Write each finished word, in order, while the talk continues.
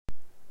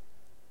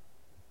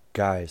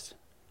Guys,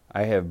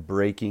 I have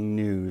breaking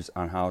news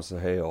on House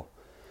of Hale.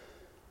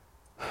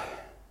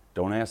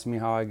 Don't ask me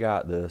how I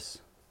got this,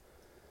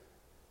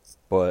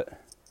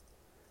 but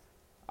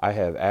I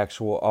have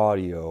actual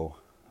audio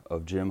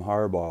of Jim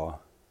Harbaugh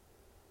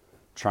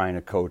trying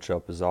to coach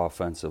up his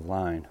offensive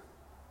line.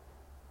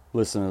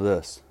 Listen to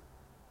this.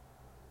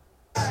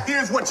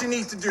 Here's what you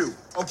need to do,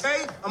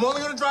 okay? I'm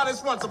only going to draw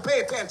this once, so pay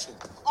attention.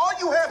 All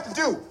you have to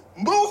do,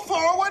 move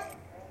forward,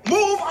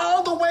 move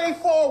all the way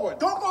forward.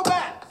 Don't go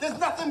back. There's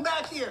nothing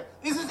back here.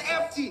 This is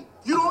empty.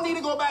 You don't need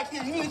to go back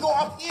here. You need to go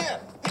up here.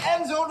 The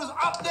end zone is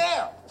up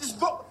there.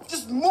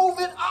 Just move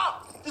it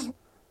up.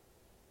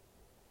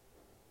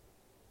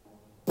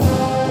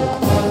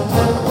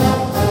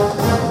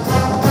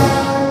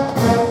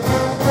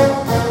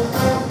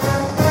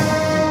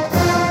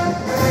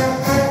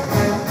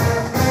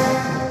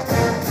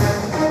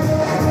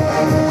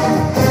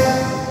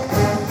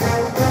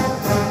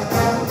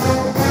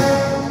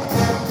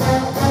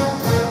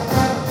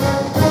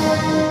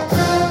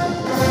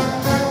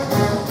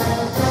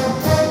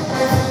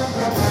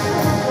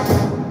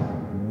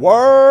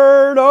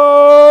 Word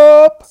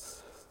up!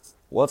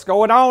 What's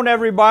going on,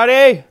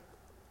 everybody?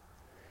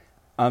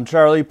 I'm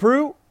Charlie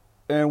Prue,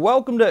 and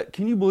welcome to,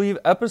 can you believe,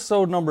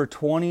 episode number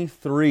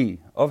 23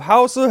 of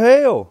House of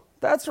Hale.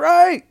 That's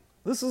right.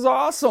 This is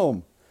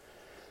awesome.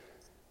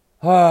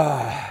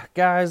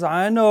 Guys,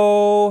 I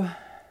know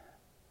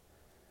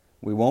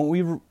we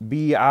won't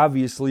be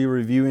obviously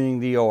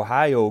reviewing the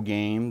Ohio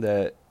game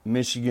that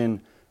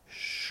Michigan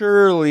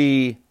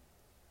surely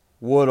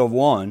would have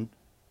won,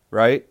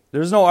 right?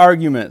 There's no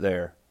argument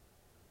there.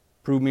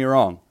 Prove me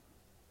wrong.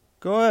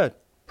 Go ahead.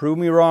 Prove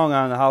me wrong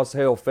on the House of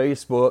Hale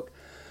Facebook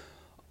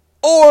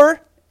or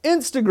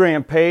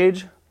Instagram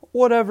page,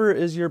 whatever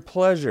is your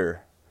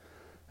pleasure.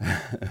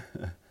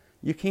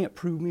 You can't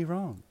prove me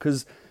wrong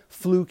because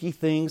fluky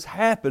things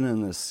happen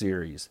in this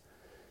series.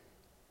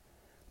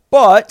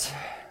 But,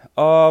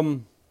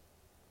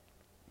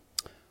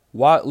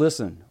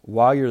 listen,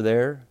 while you're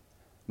there,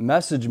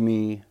 message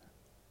me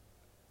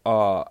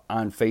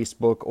on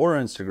Facebook or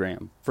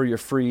Instagram for your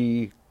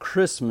free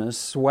Christmas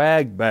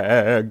swag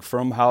bag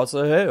from House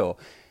of Hale.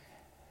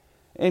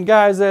 And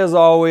guys, as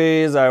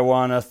always, I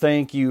want to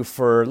thank you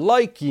for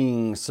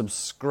liking,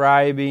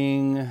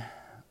 subscribing,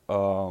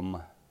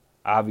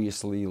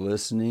 obviously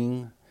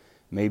listening.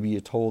 Maybe you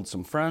told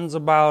some friends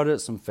about it,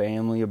 some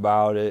family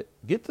about it.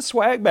 Get the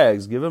swag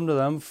bags. Give them to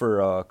them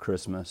for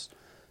Christmas.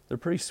 They're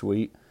pretty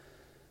sweet.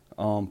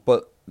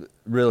 But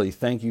really,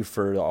 thank you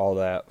for all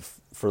that,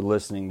 for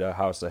listening to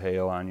House of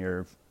Hale on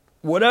your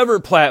whatever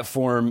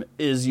platform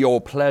is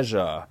your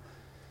pleasure.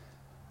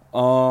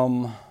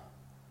 Yeah,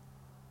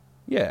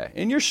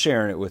 and you're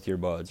sharing it with your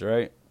buds,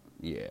 right?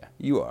 Yeah,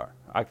 you are.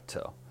 I can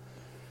tell.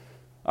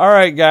 All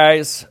right,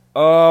 guys.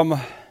 So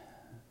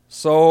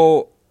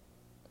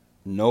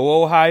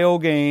no Ohio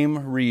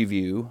game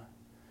review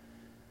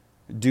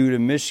due to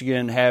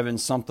Michigan having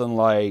something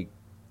like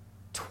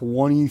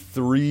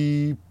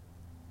 23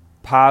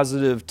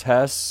 positive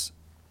tests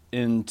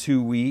in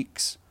 2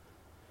 weeks.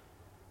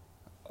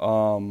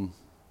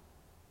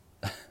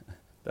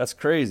 That's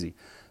crazy.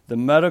 The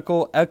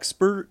medical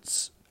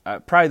experts,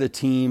 probably the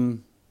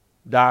team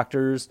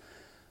doctors,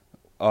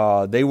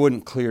 they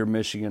wouldn't clear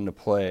Michigan to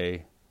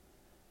play.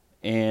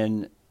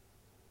 And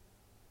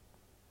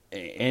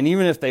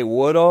even if they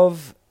would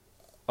have,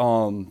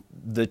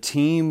 the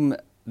team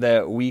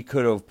that we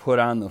could have put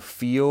on the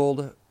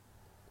field,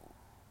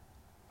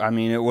 I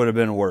mean, it would have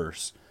been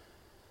worse.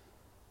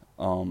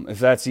 If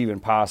that's even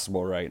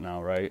possible right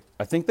now, right?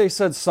 I think they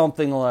said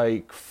something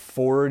like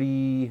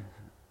 40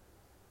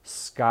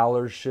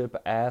 scholarship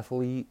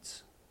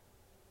athletes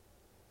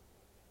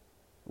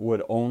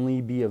would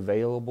only be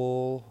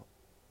available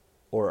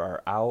or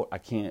are out.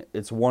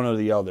 It's one or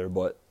the other,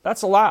 but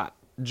that's a lot.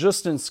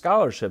 Just in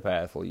scholarship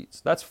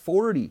athletes. That's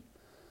 40.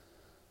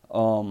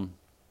 So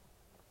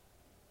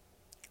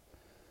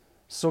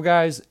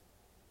guys,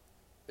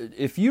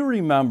 if you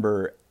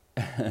remember,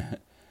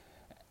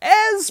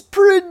 as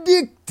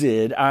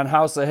predicted on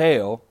House of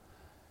Hale,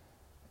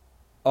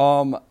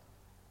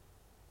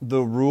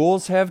 the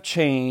rules have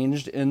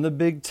changed in the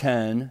Big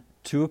Ten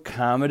to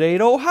accommodate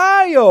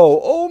Ohio.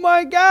 Oh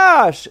my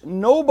gosh,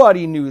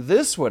 nobody knew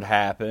this would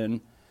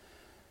happen.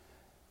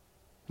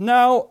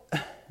 Now,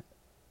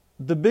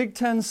 the Big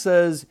Ten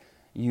says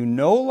you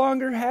no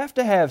longer have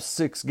to have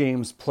 6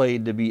 games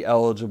played to be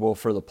eligible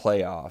for the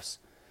playoffs.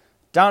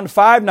 Down to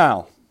 5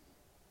 now.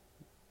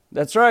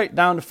 That's right,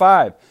 down to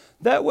 5.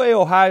 That way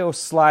Ohio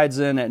slides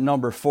in at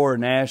number 4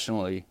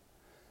 nationally.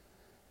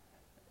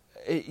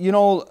 You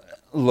know,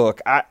 look,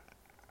 I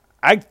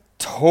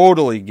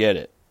totally get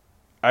it.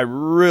 I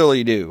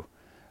really do.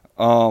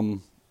 I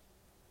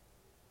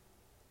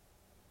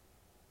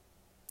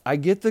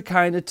get the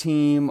kind of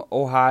team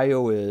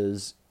Ohio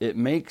is. It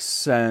makes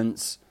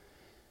sense.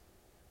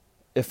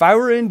 If I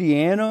were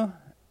Indiana,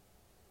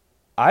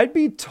 I'd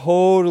be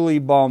totally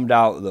bummed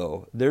out,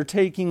 though. They're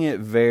taking it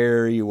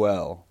very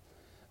well.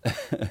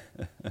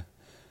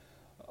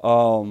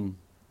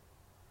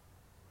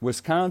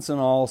 Wisconsin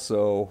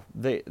also,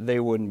 they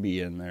wouldn't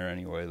be in there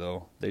anyway,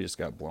 though. They just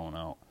got blown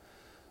out.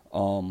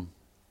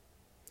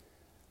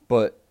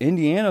 But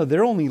Indiana,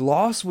 their only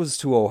loss was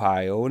to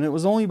Ohio, and it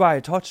was only by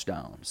a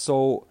touchdown.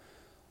 So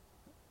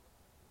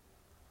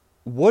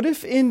what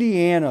if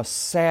Indiana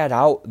sat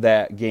out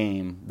that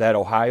game, that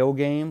Ohio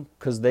game,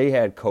 because they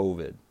had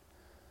COVID?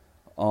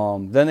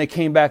 Then they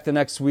came back the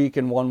next week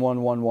and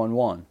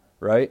won,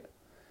 right?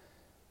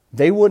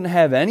 They wouldn't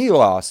have any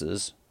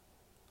losses.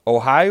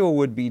 Ohio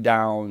would be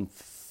down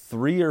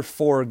 3 or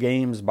 4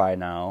 games by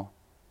now.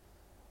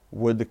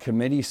 Would the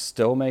committee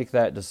still make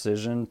that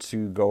decision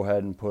to go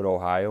ahead and put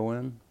Ohio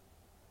in?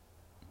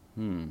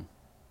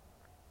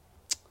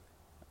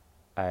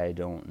 I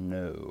don't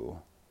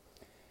know.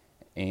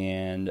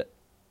 And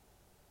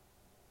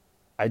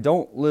I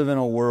don't live in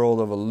a world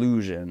of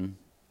illusion.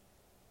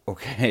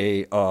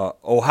 Okay,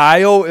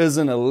 Ohio is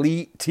an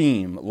elite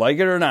team. Like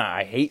it or not,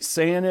 I hate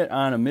saying it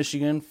on a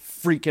Michigan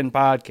freaking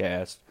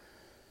podcast.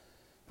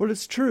 But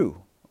it's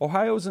true.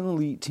 Ohio's an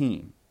elite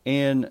team.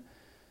 And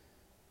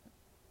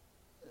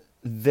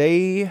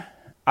they,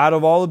 out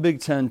of all the Big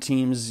Ten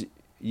teams,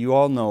 you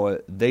all know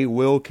it, they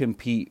will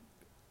compete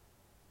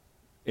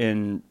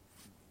in,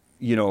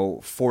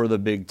 for the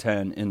Big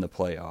Ten in the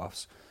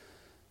playoffs.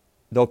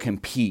 They'll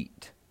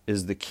compete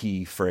is the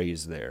key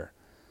phrase there.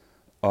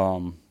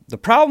 The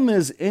problem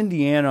is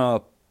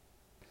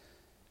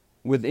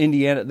with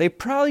Indiana, they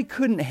probably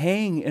couldn't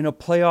hang in a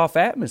playoff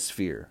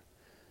atmosphere.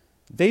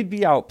 They'd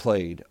be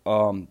outplayed.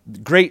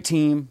 Great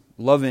team,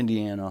 love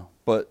Indiana,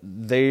 but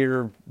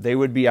they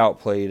would be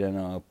outplayed in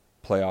a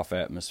playoff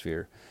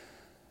atmosphere.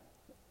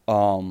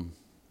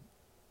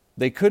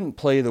 They couldn't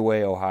play the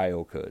way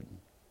Ohio could.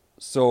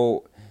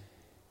 So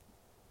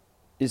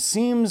it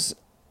seems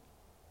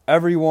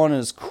everyone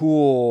is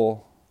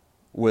cool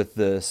with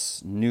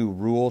this new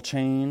rule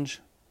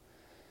change.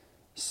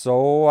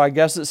 So I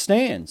guess it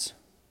stands.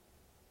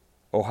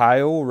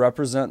 Ohio will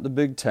represent the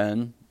Big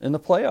Ten in the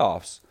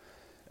playoffs.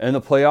 And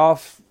the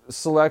playoff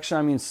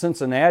selection,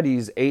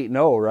 Cincinnati's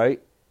 8-0,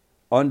 right?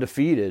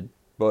 Undefeated,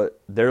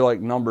 but they're like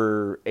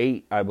number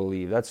 8, I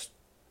believe.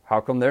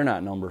 How come they're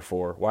not number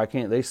 4? Why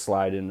can't they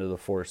slide into the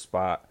 4th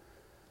spot?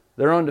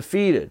 They're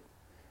undefeated.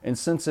 And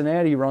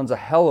Cincinnati runs a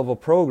hell of a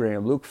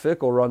program. Luke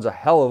Fickell runs a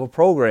hell of a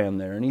program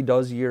there, and he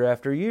does year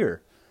after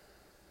year.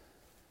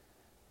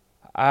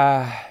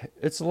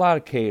 It's a lot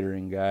of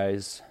catering,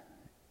 guys.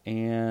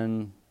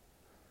 And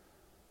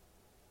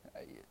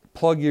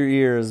plug your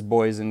ears,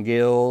 boys and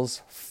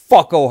girls.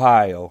 Fuck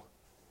Ohio.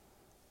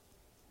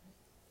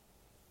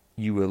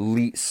 You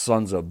elite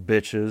sons of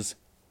bitches.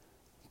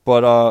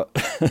 But,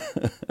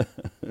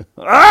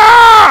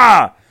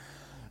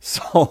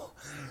 So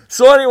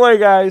anyway,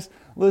 guys,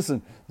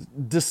 listen.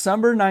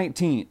 December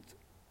 19th,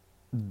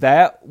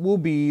 that will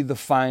be the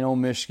final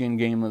Michigan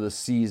game of the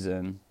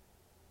season.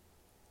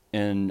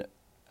 And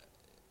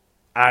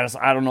I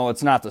don't know,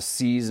 it's not the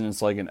season,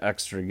 it's like an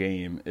extra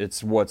game.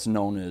 It's what's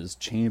known as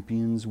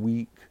Champions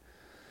Week.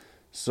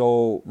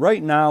 So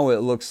right now it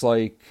looks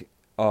like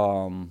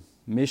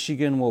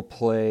Michigan will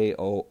play,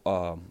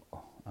 I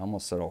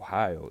almost said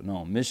Ohio.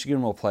 No,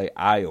 Michigan will play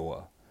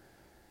Iowa.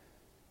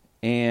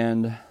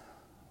 And,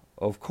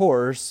 of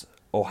course,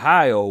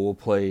 Ohio will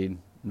play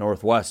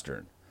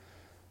Northwestern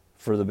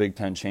for the Big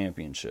Ten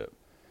championship.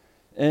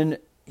 And,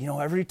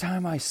 every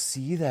time I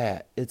see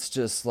that, it's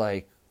just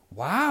like,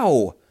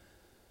 wow,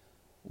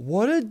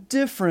 what a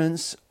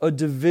difference a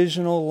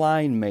divisional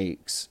line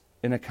makes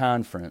in a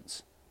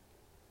conference.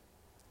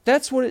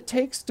 That's what it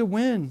takes to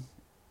win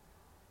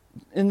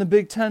in the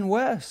Big Ten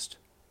West.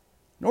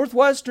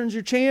 Northwestern's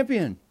your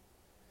champion.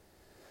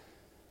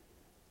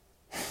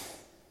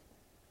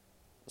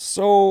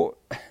 So,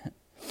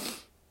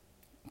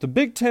 the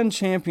Big Ten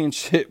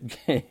championship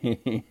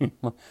game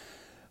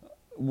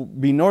will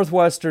be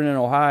Northwestern and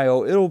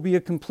Ohio. It'll be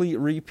a complete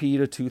repeat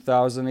of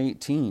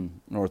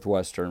 2018,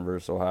 Northwestern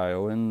versus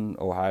Ohio, and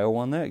Ohio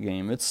won that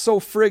game. It's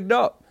so frigged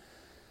up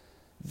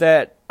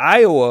that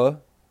Iowa,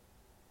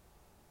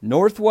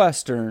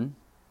 Northwestern,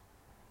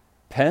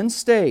 Penn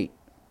State,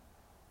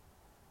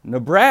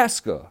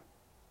 Nebraska,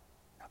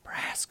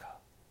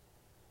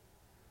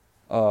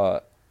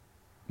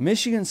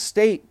 Michigan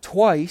State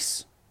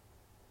twice,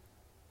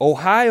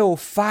 Ohio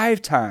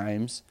 5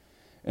 times,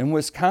 and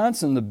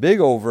Wisconsin, the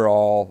big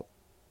overall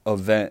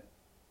event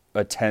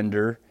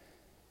attender,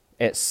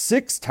 at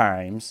 6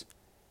 times,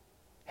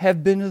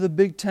 have been to the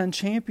Big Ten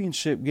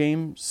championship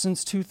game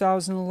since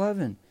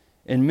 2011.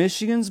 And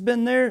Michigan's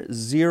been there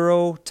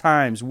 0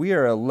 times. We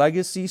are a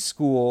legacy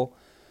school,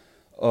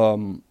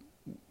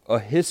 a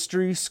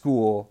history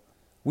school.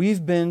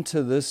 We've been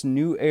to this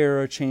new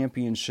era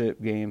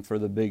championship game for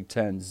the Big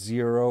Ten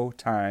 0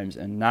 times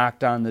and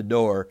knocked on the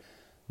door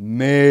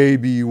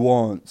maybe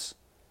once.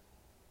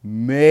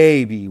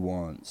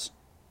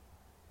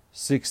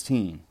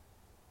 16,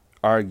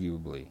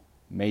 arguably,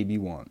 maybe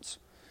once.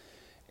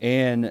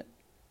 And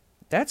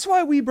that's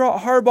why we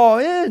brought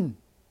Harbaugh in,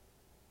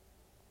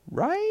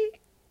 right?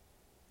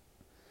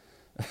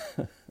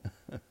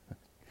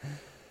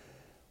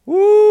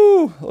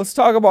 Woo! Let's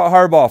talk about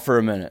Harbaugh for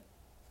a minute.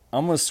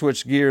 I'm going to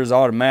switch gears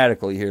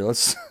automatically here.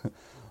 Let's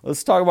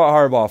talk about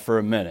Harbaugh for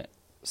a minute.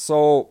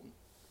 So,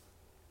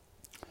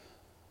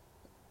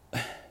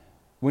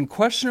 when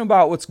questioned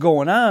about what's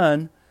going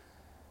on,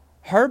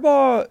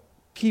 Harbaugh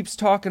keeps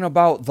talking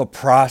about the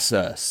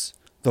process.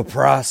 The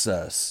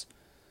process.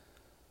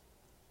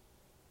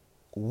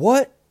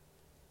 What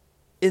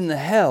in the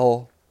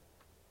hell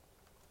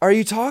are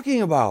you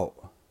talking about?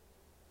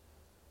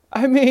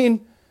 I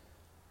mean,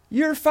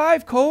 year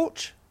 5,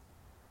 coach.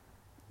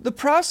 The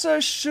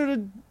process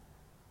should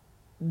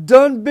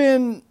have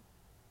been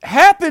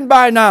happened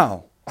by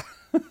now.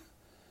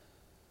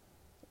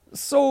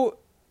 So,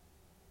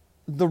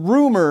 the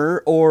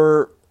rumor,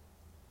 or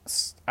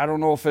I don't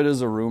know if it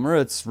is a rumor,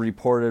 it's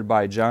reported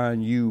by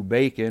John U.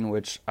 Bacon,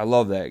 which I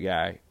love that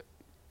guy.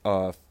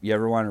 If you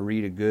ever want to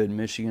read a good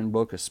Michigan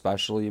book,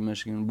 especially a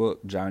Michigan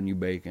book, John U.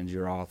 Bacon's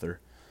your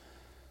author.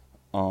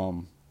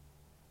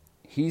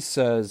 He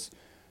says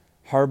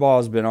Harbaugh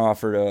has been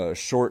offered a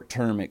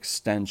short-term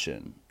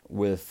extension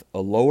with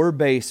a lower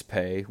base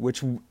pay,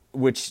 which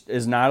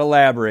is not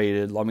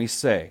elaborated, let me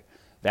say.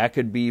 That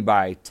could be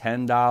by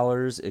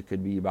 $10. It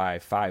could be by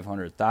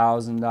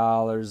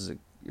 $500,000.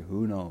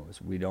 Who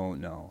knows? We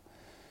don't know.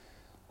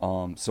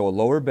 So a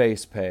lower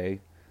base pay.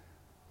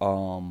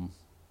 Let's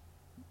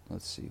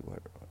see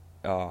what.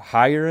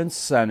 Higher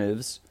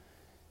incentives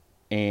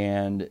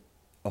and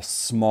a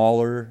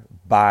smaller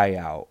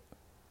buyout.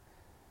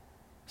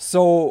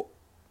 So,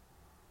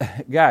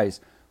 guys,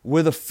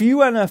 with a few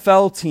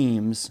NFL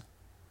teams,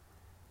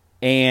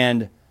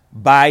 and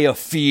by a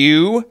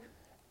few,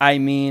 I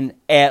mean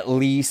at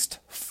least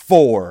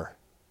 4.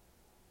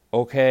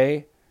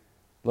 Okay?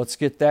 Let's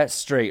get that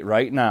straight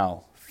right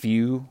now.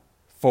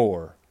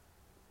 4.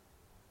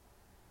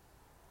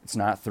 It's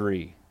not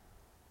 3.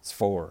 It's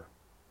 4.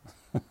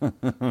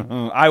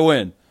 I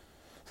win.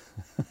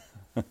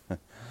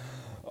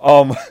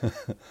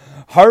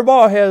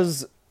 Harbaugh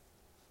has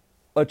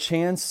a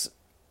chance.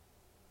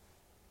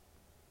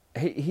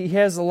 He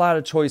has a lot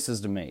of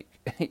choices to make.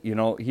 You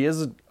know, he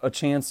has a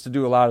chance to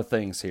do a lot of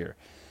things here.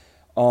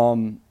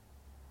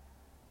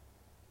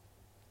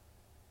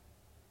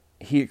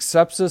 He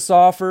accepts this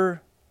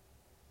offer.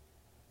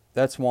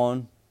 That's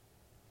one.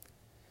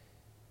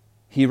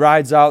 He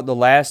rides out the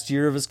last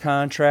year of his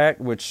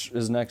contract, which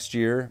is next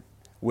year,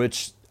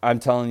 which I'm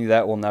telling you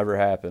that will never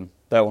happen.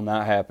 That will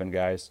not happen,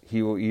 guys.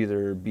 He will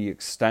either be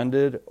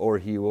extended or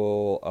he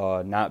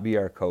will not be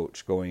our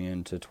coach going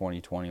into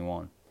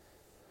 2021.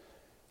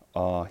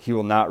 He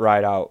will not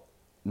ride out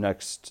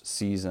next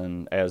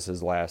season as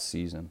his last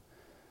season.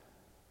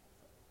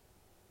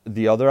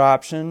 The other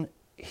option,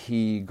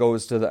 he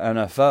goes to the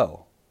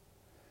NFL,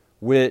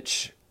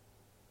 which,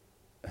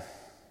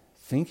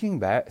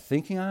 thinking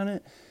on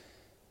it,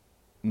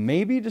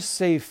 maybe to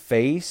save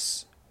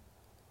face,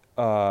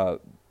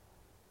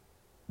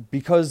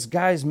 because,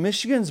 guys,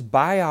 Michigan's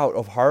buyout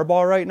of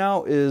Harbaugh right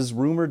now is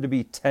rumored to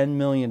be $10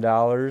 million.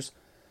 $10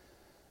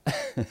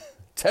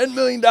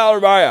 million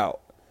buyout.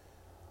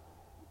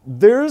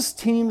 There's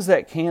teams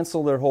that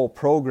cancel their whole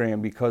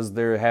program because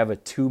they have a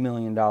 $2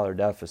 million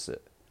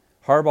deficit.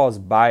 Harbaugh's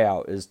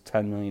buyout is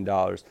 $10 million.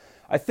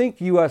 I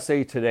think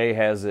USA Today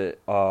has it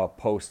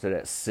posted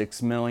at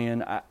 $6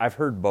 million. I've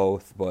heard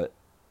both, but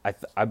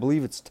I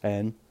believe it's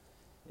 10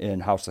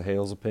 in House of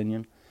Hale's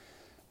opinion.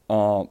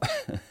 And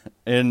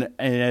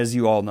as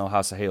you all know,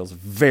 House of Hale is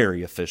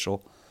very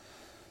official.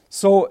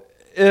 So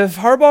if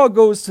Harbaugh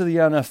goes to the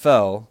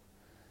NFL,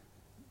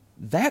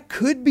 that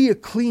could be a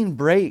clean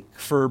break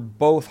for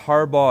both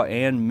Harbaugh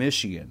and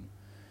Michigan.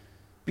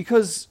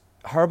 Because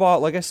Harbaugh,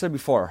 like I said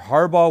before,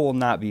 Harbaugh will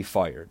not be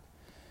fired.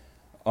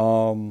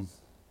 And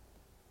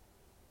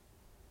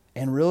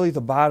really the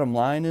bottom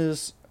line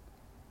is,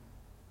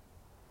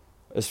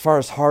 as far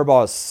as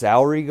Harbaugh's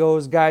salary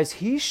goes, guys,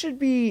 he should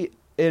be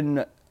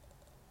in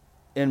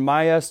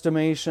my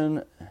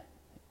estimation,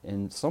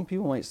 and some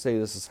people might say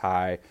this is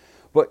high,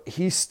 but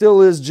he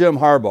still is Jim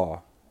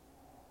Harbaugh.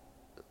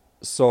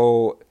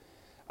 So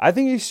I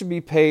think he should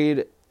be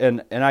paid,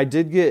 and I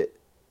did get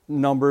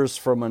numbers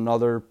from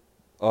another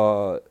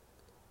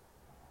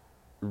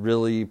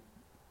really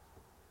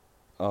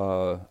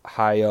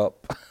high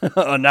up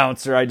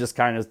announcer.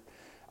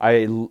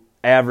 I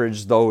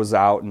averaged those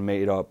out and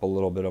made up a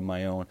little bit of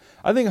my own.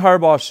 I think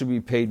Harbaugh should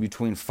be paid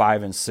between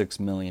 $5 and $6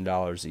 million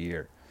a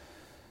year.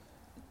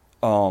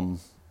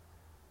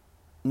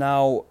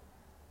 Now,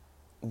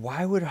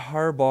 why would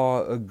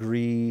Harbaugh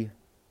agree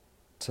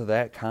to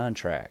that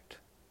contract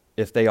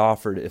if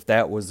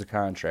that was the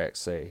contract,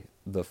 say,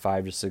 the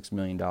 $5 to $6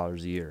 million a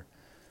year?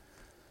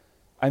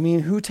 I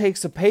mean, who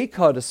takes a pay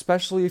cut,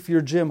 especially if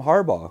you're Jim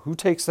Harbaugh? Who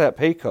takes that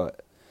pay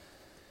cut?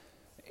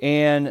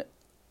 And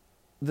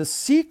the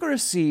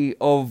secrecy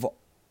of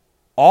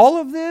all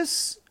of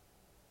this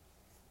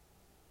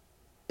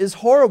is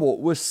horrible.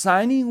 With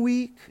signing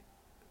week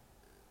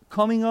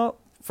coming up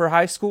for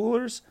high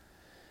schoolers,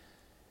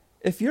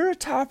 if you're a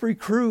top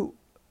recruit,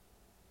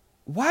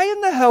 why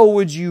in the hell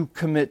would you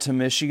commit to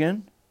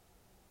Michigan?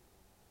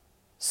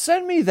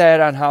 Send me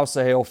that on House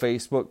of Hail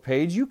Facebook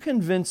page. You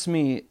convince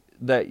me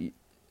that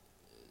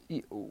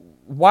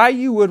why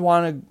you would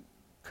want to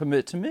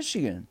commit to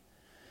Michigan.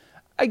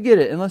 I get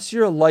it. Unless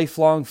you're a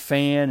lifelong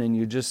fan and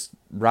you just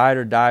ride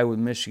or die with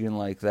Michigan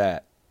like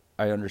that,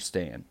 I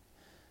understand.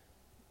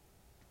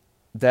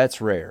 That's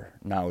rare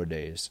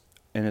nowadays,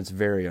 and it's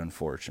very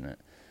unfortunate.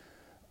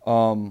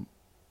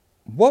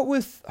 What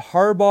with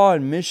Harbaugh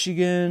and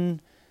Michigan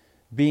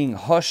being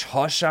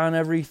hush-hush on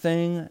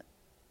everything,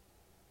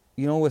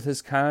 with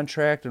his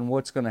contract and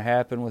what's going to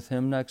happen with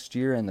him next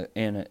year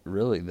and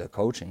really the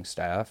coaching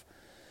staff,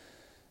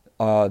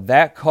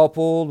 that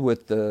coupled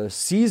with the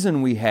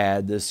season we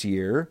had this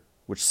year,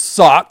 which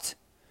sucked,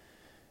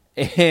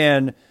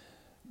 and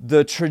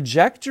the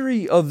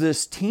trajectory of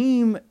this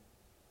team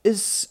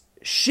is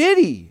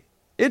shitty.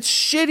 It's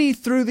shitty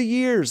through the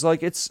years.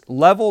 Like, it's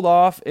leveled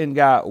off and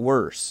got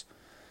worse.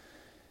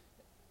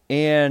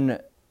 And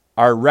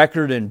our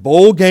record in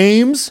bowl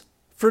games,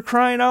 for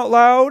crying out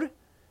loud,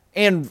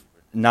 and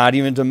not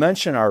even to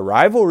mention our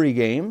rivalry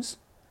games,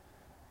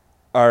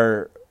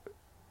 are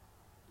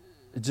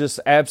just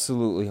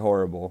absolutely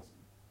horrible.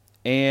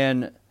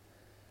 And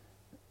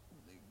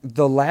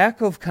the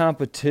lack of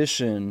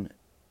competition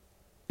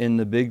in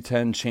the Big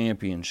Ten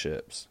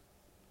championships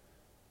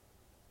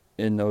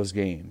in those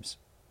games,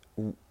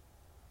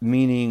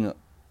 meaning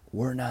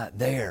we're not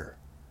there.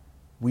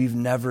 We've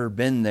never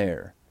been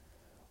there.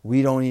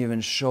 We don't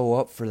even show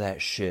up for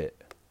that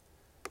shit.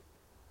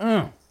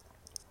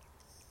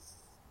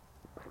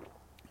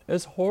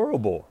 It's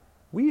horrible.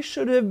 We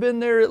should have been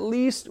there at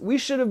least. We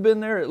should have been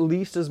there at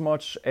least as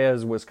much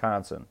as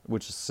Wisconsin,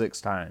 which is 6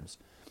 times.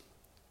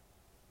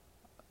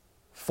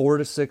 4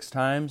 to 6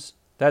 times,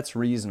 that's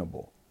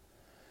reasonable.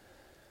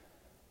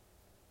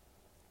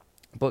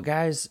 But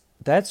guys,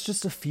 that's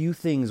just a few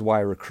things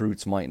why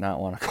recruits might not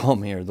want to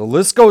come here. The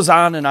list goes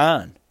on and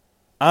on.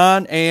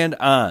 On and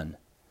on.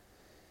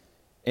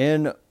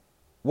 And,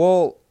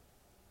 well,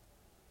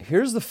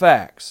 here's the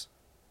facts.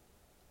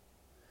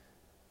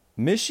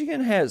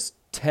 Michigan has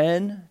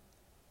 10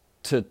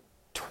 to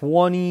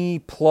 20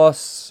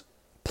 plus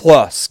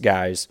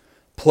guys,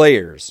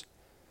 players,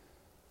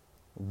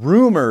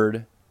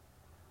 rumored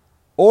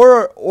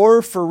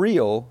or for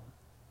real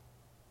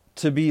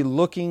to be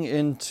looking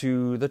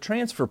into the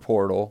transfer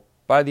portal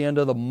by the end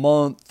of the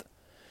month.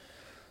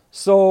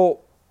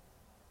 So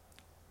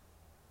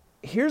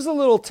here's a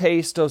little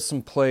taste of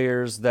some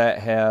players that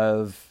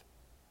have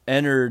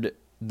entered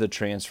the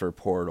transfer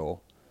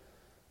portal.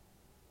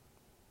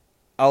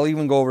 I'll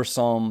even go over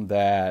some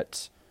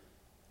that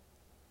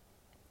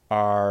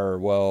are,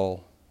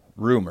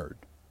 rumored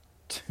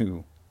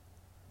to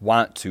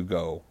want to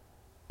go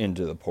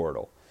into the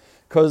portal.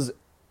 Because,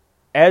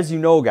 as you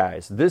know,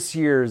 guys, this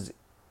year's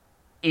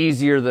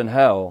easier than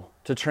hell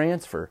to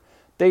transfer.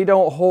 They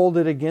don't hold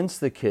it against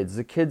the kids.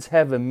 The kids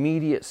have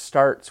immediate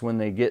starts when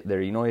they get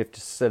there. You have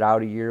to sit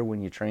out a year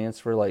when you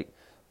transfer, like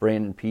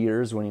Brandon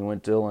Peters when he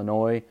went to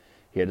Illinois.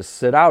 He had to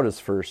sit out his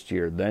first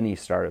year, then he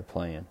started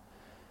playing.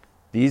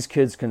 These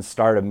kids can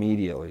start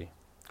immediately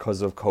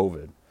because of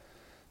COVID.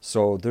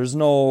 So there's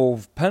no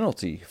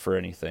penalty for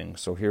anything.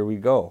 So here we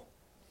go.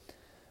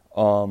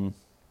 I'm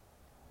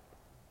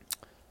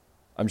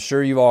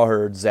sure you've all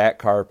heard Zach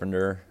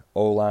Carpenter,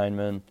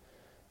 O-lineman,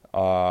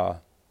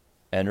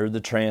 entered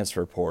the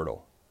transfer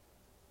portal.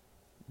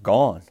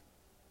 Gone.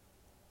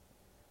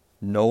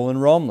 Nolan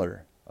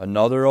Rumler,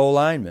 another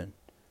O-lineman,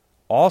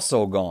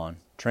 also gone.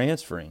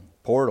 Transferring.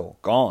 Portal.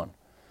 Gone.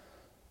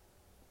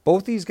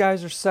 Both these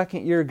guys are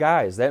second-year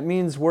guys. That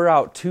means we're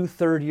out 2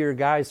 third-year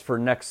guys for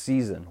next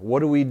season. What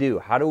do?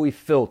 How do we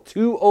fill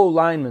 2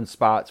 O-lineman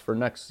spots for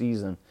next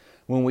season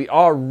when we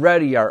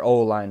already, our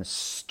O-line,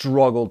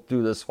 struggled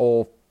through this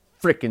whole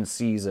freaking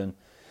season?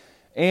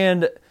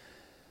 And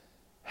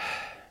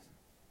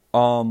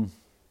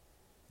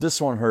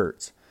this one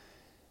hurts.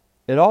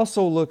 It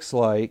also looks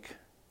like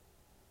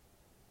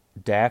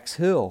Dax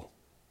Hill.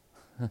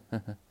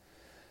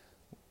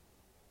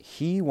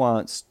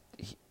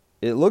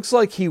 It looks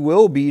like he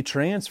will be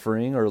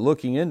transferring or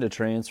looking into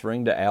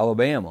transferring to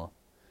Alabama.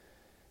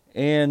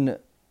 And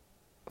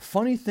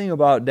funny thing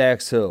about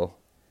Dax Hill,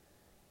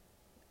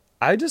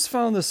 I just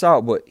found this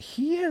out, but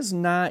he has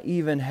not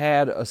even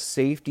had a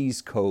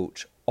safeties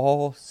coach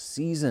all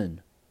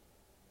season.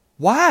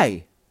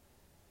 Why?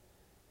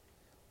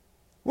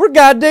 We're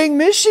goddamn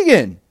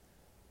Michigan.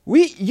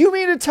 You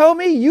mean to tell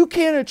me you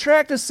can't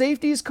attract a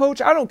safeties coach?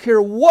 I don't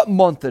care what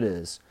month it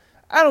is.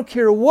 I don't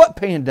care what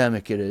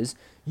pandemic it is.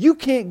 You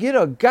can't get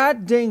a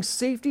goddamn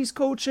safeties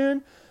coach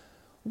in?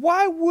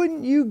 Why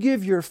wouldn't you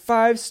give your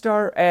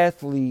 5-star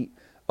athlete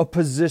a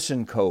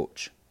position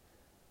coach?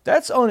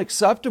 That's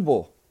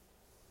unacceptable.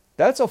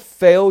 That's a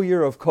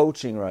failure of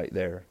coaching right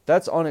there.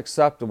 That's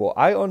unacceptable.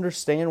 I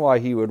understand why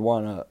he would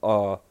want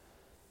to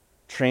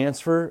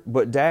transfer,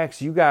 but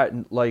Dax, you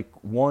got like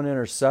 1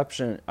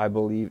 interception, I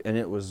believe, and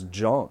it was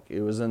junk.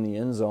 It was in the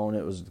end zone.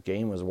 The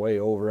game was way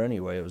over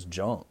anyway. It was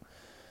junk.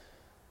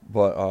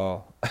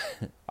 But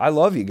I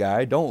love you,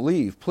 guy. Don't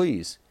leave,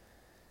 please.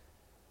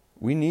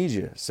 We need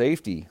you.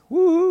 Safety.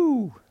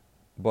 Woo!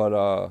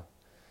 But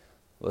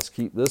let's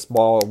keep this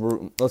ball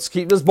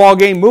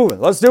game moving.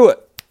 Let's do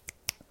it.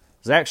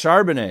 Zach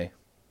Charbonnet.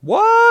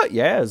 What?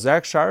 Yeah,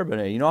 Zach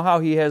Charbonnet. You know how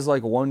he has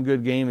like one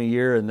good game a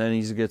year and then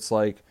he gets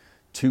like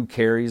 2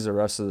 carries the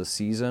rest of the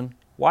season?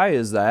 Why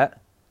is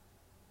that?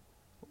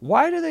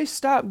 Why do they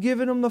stop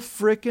giving him the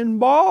frickin'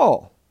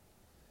 ball?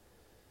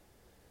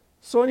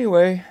 So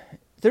anyway,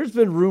 there's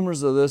been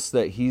rumors of this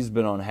that he's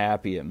been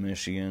unhappy at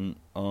Michigan.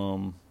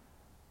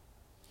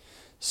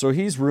 So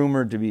he's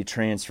rumored to be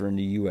transferring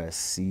to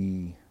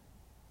USC.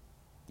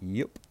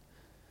 Yep.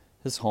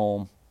 His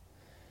home.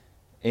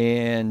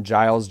 And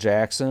Giles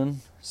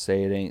Jackson,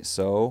 say it ain't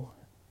so.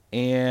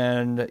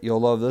 And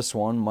you'll love this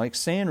one, Mike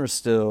Sanders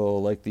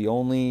still, like the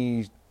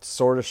only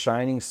sort of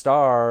shining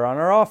star on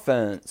our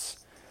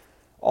offense.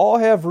 All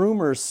have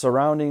rumors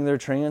surrounding their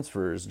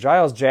transfers.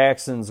 Giles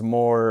Jackson's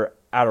more,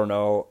 I don't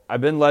know.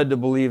 I've been led to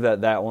believe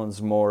that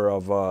one's more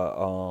of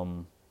a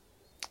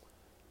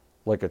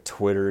like a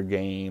Twitter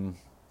game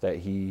that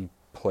he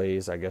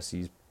plays. I guess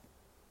he's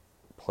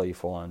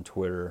playful on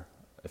Twitter,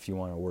 if you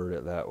want to word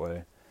it that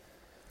way.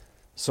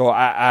 So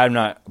I'm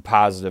not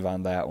positive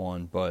on that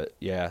one, but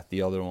yeah,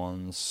 the other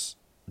one's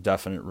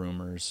definite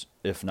rumors,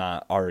 if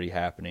not already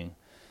happening.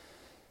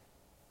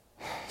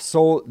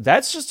 So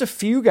that's just a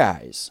few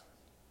guys.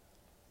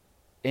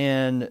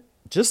 And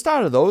just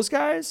out of those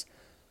guys,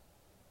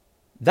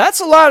 that's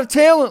a lot of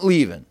talent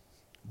leaving.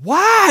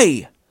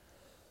 Why?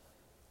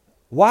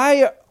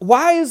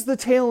 Why is the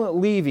talent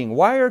leaving?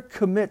 Why are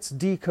commits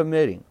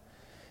decommitting?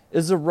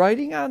 Is the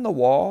writing on the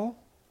wall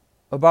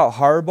about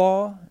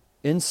Harbaugh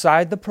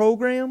inside the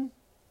program?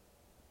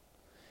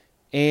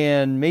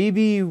 And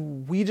maybe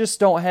we just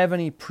don't have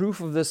any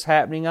proof of this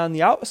happening on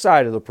the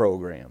outside of the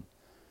program.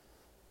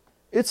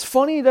 It's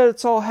funny that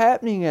it's all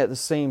happening at the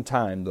same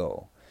time,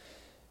 though.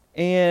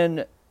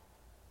 And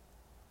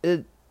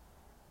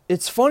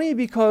it's funny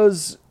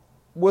because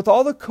with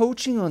all the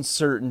coaching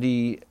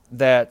uncertainty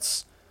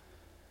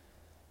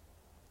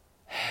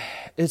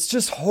it's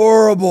just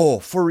horrible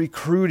for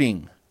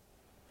recruiting.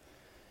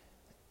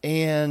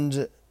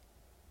 And,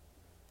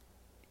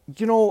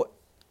 you know,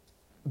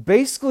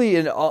 basically,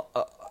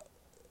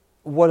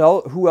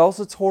 who else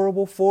it's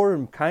horrible for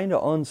and kind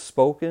of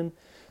unspoken?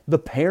 The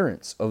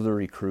parents of the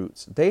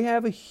recruits. They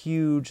have a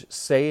huge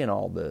say in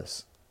all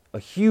this. A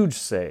huge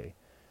say.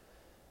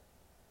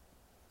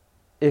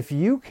 If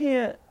you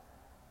can't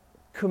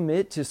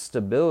commit to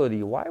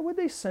stability, why would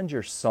they send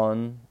their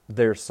son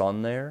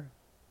there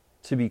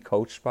to be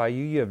coached by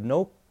you? You have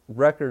no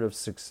record of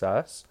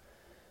success.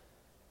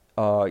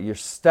 You're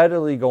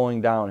steadily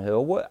going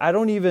downhill. I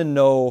don't even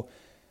know.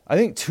 I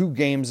think 2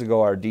 games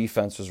ago, our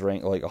defense was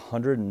ranked like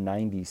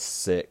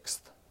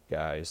 196th,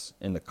 guys,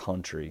 in the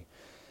country.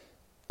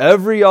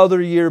 Every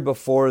other year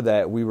before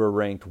that, we were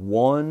ranked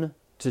 1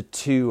 to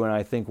 2, and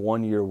I think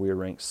one year we were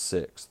ranked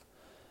 6th.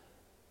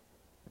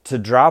 To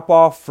drop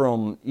off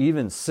from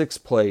even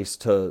 6th place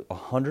to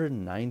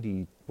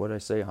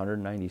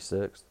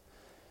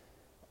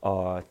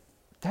 196th,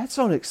 that's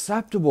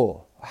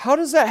unacceptable. How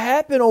does that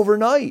happen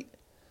overnight?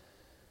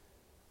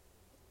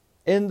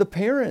 And the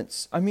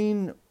parents, I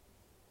mean,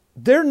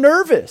 they're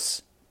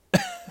nervous,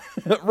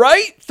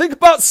 right? Think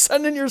about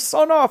sending your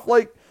son off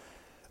like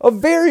a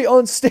very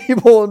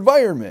unstable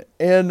environment.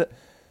 And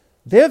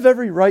they have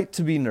every right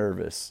to be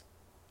nervous.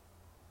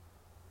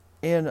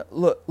 And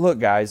look,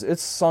 guys,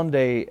 it's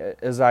Sunday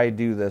as I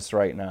do this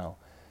right now.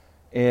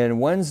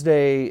 And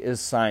Wednesday is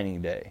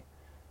signing day.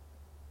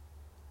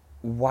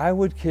 Why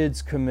would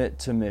kids commit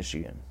to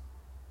Michigan?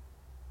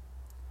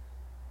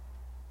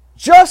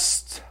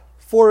 Just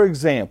for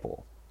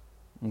example,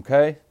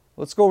 okay?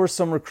 Let's go over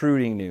some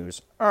recruiting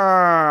news.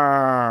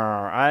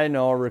 I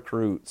know,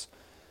 recruits.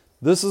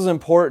 This is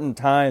important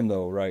time,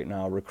 though, right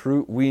now.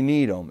 Recruit, we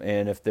need them.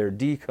 And if they're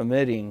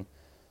decommitting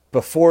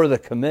before the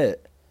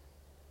commit,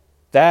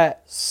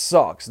 that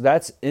sucks.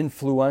 That's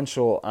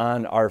influential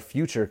on our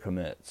future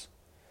commits.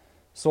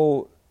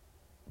 So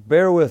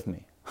bear with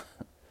me.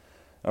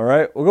 All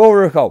right, we'll go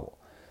over a couple.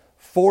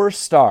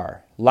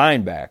 4-star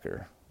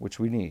linebacker, which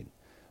we need.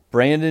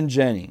 Brandon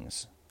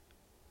Jennings.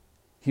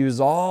 He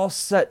was all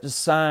set to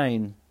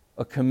sign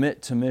a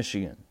commit to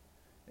Michigan.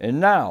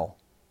 And now,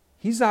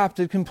 he's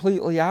opted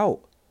completely out.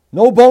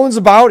 No bones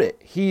about it.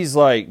 He's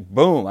like,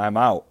 boom, I'm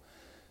out.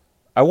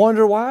 I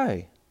wonder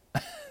why.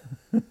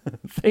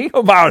 Think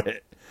about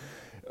it.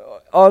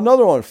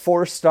 Another one,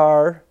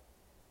 4-star.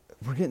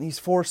 We're getting these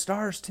 4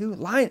 stars too.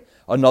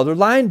 Another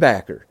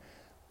linebacker.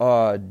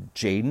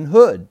 Jaden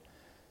Hood.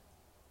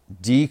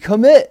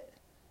 Decommit.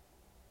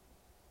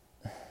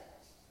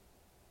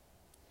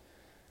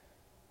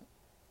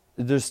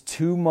 There's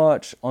too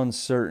much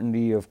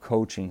uncertainty of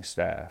coaching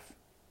staff,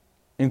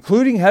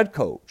 including head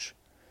coach,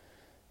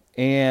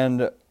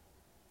 and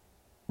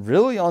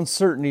really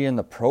uncertainty in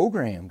the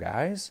program,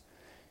 guys.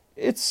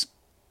 It's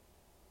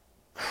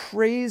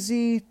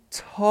crazy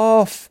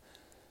tough.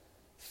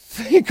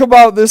 Think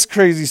about this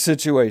crazy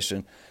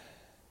situation.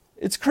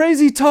 It's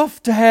crazy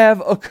tough to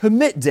have a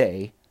commit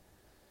day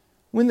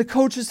when the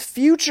coach's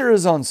future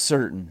is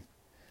uncertain.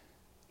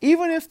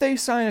 Even if they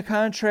sign a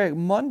contract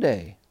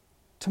Monday,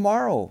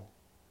 tomorrow,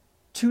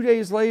 2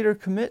 days later,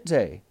 commit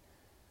day,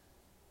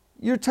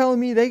 you're telling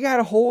me they got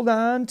to hold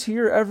on to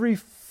your every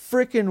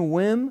freaking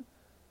whim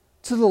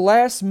to the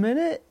last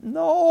minute?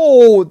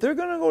 No, they're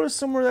going to go to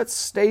somewhere that's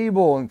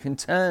stable and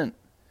content.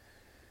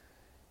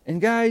 And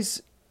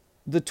guys,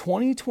 the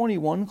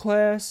 2021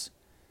 class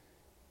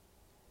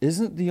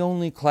isn't the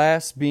only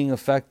class being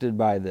affected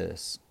by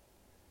this.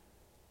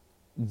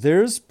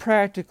 There's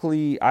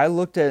practically, I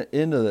looked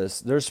into this,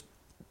 there's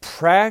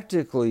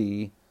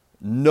practically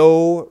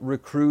no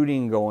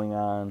recruiting going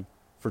on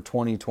for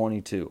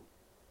 2022.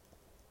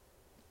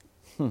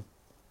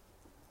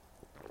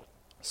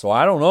 So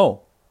I don't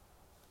know.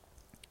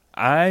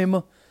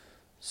 I'm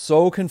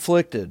so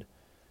conflicted.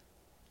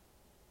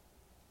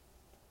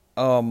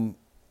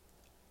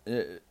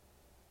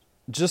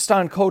 Just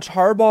on Coach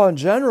Harbaugh in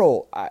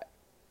general,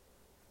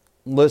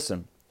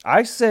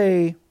 I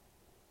say,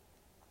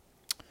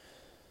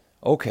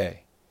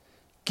 okay,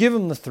 give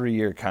him the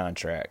 3-year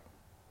contract.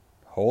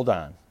 Hold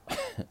on.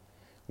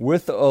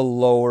 With a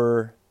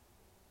lower,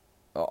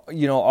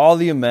 all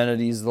the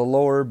amenities, the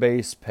lower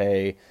base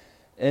pay.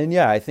 And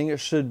yeah, I think it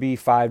should be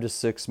 $5 to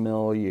 $6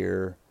 million a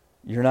year.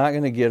 You're not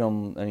going to get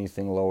him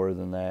anything lower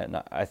than that.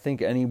 And I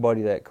think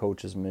anybody that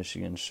coaches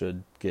Michigan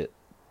should get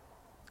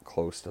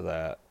close to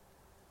that,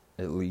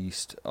 at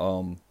least.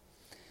 So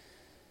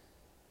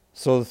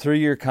the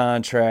 3-year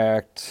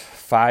contract,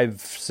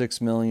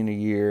 $5-6 million a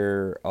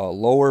year,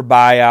 lower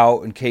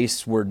buyout in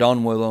case we're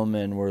done with them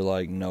and we're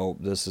like, nope,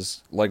 this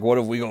is like, what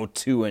if we go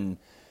 2 and,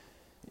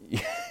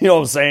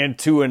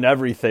 2 and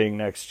everything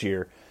next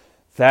year?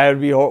 That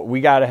would be, we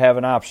got to have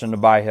an option to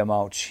buy him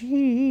out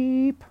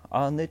cheap,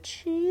 on the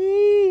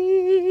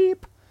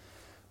cheap.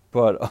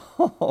 But,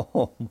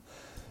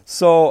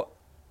 so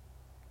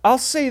I'll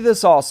say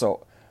this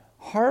also.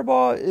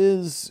 Harbaugh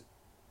is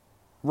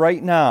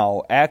right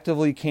now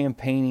actively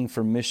campaigning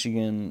for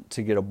Michigan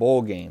to get a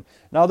bowl game.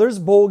 Now, there's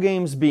bowl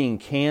games being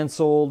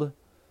canceled,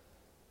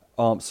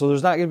 so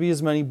there's not going to be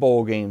as many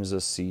bowl games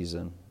this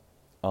season.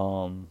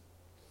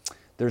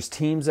 There's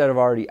teams that have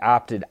already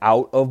opted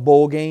out of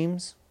bowl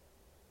games.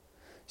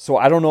 So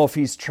I don't know if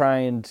he's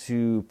trying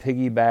to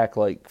piggyback,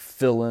 like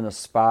fill in a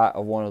spot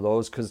of one of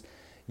those, because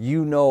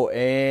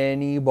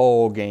any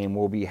bowl game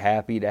will be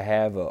happy to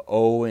have a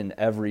and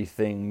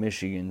everything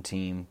Michigan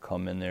team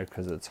come in there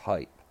because it's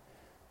hype.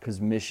 Because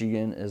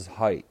Michigan is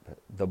hype.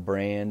 The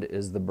brand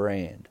is the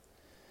brand.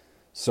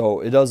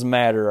 So it doesn't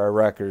matter our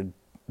record.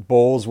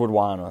 Bowls would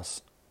want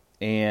us.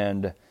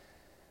 And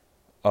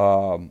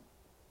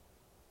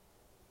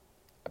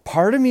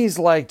part of me is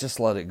like, just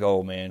let it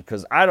go, man.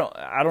 Because I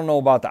don't know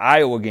about the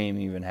Iowa game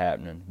even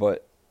happening.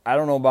 But I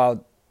don't know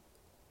about...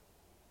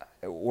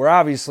 We're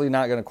obviously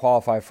not going to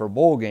qualify for a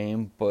bowl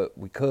game, but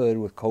we could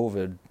with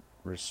COVID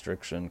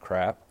restriction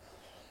crap.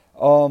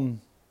 But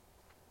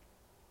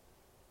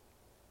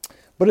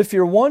if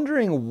you're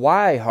wondering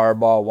why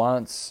Harbaugh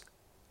wants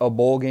a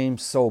bowl game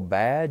so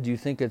bad, do you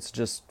think it's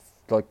just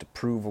like to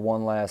prove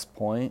one last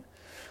point?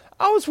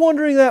 I was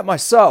wondering that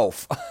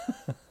myself.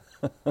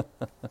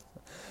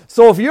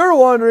 So if you're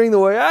wondering the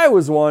way I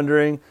was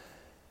wondering,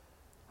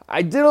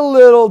 I did a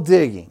little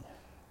digging.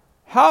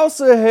 House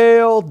of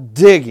Hale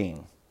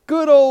digging.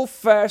 Good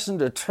old-fashioned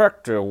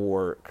detective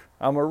work.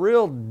 I'm a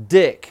real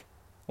dick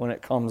when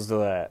it comes to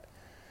that.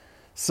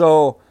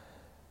 So,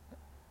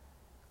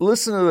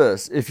 listen to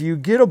this. If you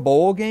get a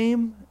bowl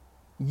game,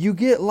 you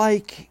get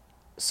like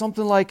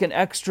something like an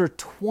extra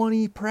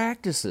 20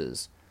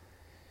 practices.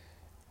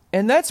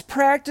 And that's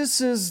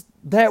practices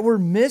that were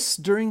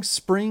missed during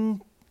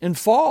spring and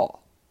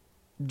fall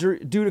due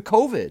to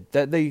COVID.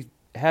 That they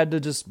had to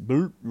just,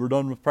 we're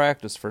done with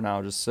practice for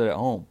now, just sit at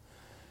home.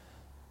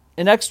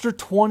 An extra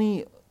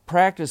 20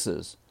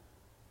 practices.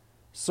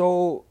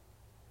 So,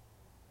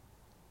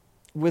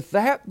 with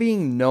that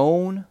being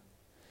known,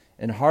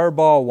 and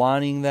Harbaugh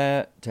wanting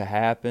that to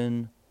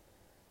happen,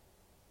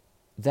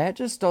 that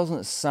just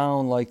doesn't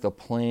sound like the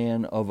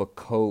plan of a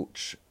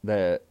coach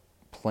that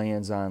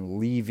plans on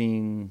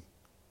leaving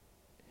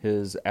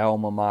his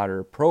alma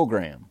mater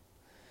program.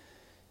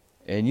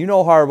 And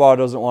Harbaugh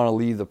doesn't want to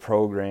leave the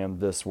program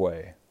this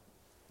way.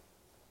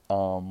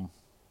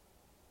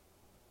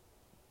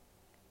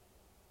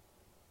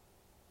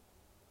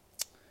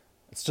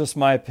 It's just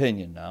my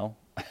opinion now.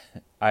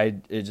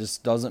 It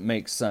just doesn't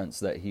make sense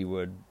that he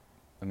would.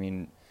 I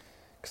mean,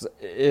 because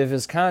if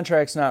his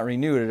contract's not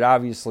renewed,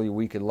 obviously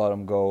we could let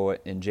him go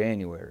in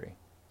January.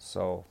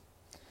 So,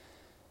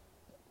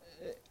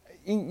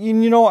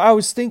 I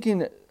was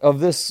thinking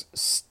of this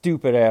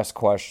stupid ass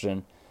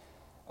question.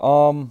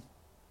 Out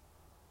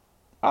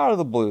of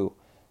the blue,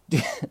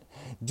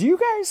 do you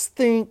guys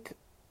think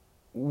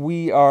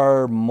we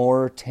are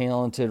more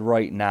talented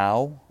right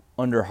now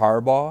under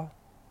Harbaugh?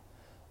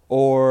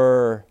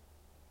 Or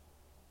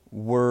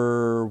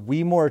were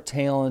we more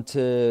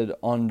talented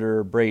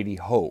under Brady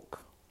Hoke?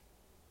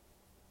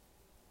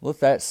 Let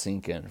that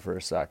sink in for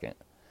a second.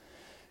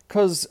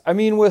 Because,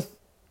 with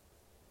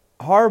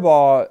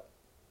Harbaugh,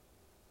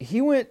 he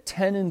went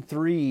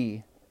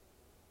 10-3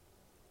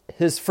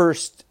 his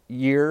first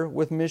year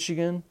with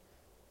Michigan,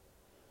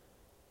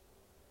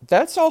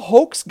 that's all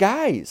Hoke's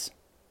guys.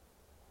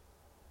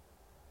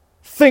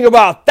 Think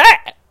about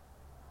that.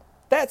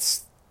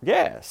 That's,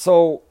 yeah.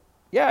 So,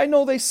 yeah, I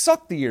know they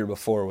sucked the year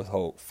before with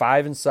Hoke.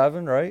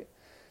 5-7, right?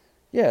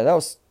 Yeah, that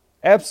was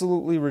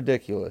absolutely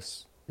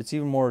ridiculous. It's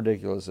even more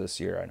ridiculous this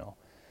year, I know.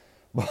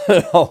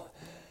 But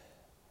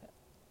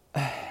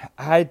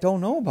I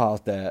don't know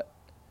about that.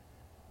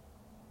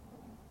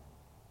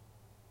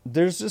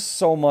 There's just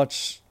so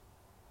much,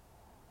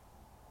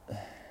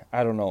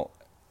 I don't know.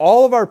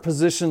 All of our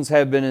positions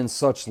have been in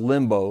such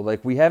limbo.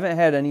 Like, we haven't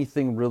had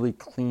anything really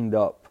cleaned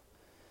up.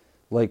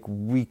 Like,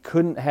 we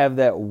couldn't have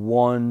that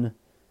one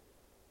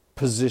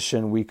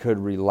position we could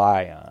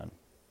rely on.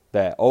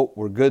 That, oh,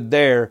 we're good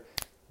there.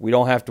 We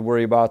don't have to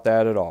worry about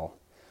that at all.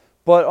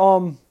 But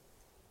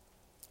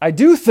I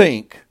do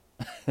think,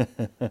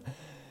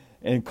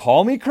 and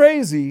call me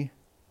crazy,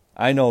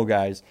 I know,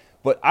 guys,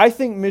 but I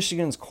think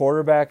Michigan's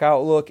quarterback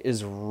outlook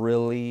is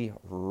really,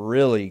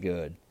 really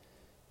good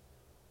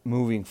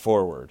moving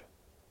forward.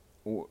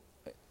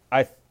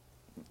 I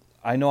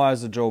know I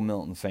was a Joe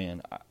Milton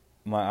fan.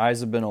 My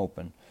eyes have been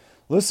open.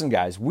 Listen,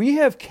 guys, we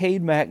have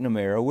Cade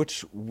McNamara,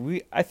 which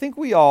I think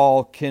we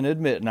all can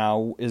admit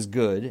now is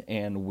good,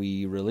 and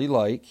we really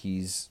like.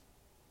 He's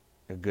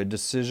a good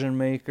decision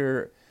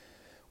maker.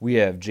 We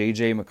have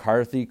J.J.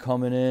 McCarthy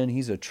coming in.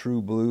 He's a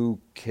true blue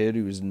kid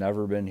who's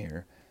never been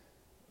here,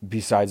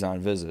 besides on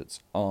visits.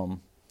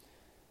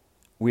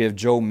 We have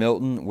Joe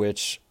Milton,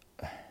 which,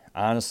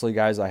 honestly,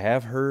 guys, I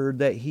have heard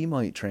that he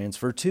might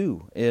transfer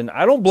too. And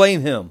I don't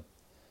blame him.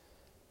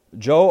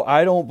 Joe,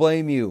 I don't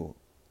blame you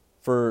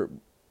for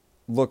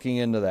looking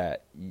into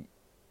that.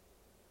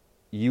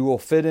 You will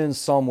fit in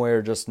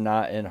somewhere, just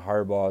not in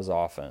Harbaugh's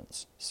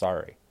offense.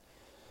 Sorry.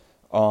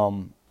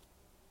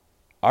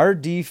 Our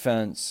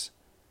defense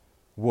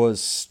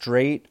was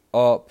straight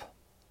up.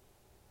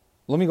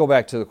 Let me go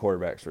back to the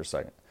quarterbacks for a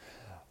second.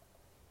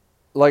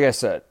 Like I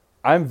said,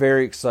 I'm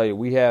very excited.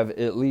 We have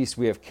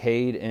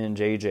Cade and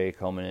JJ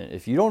coming in.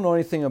 If you don't know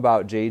anything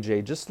about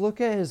JJ, just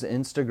look at his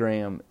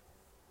Instagram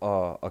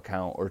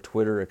account or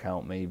Twitter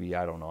account maybe.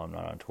 I don't know. I'm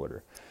not on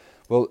Twitter.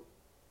 Well,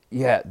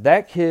 yeah,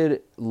 that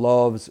kid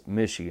loves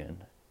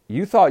Michigan.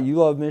 You thought you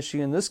loved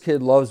Michigan. This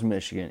kid loves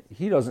Michigan.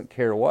 He doesn't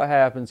care what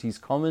happens. He's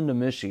coming to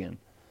Michigan.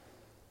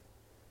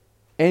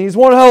 And he's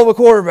one hell of a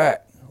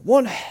quarterback.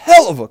 One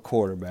hell of a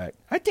quarterback.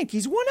 I think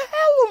he's one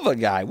hell of a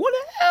guy. One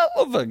hell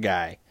of a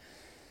guy.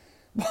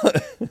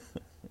 But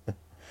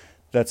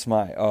that's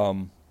my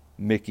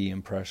Mickey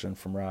impression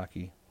from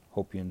Rocky.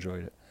 Hope you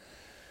enjoyed it.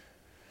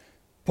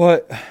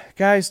 But,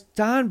 guys,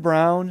 Don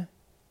Brown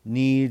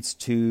needs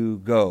to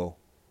go.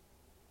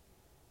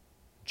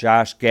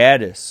 Josh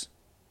Gaddis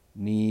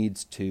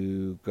needs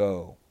to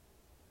go.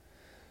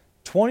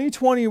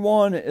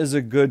 2021 is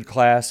a good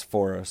class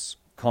for us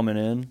coming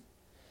in.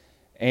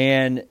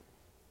 And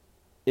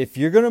if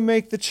you're going to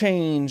make the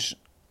change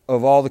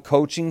of all the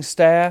coaching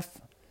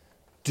staff,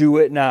 do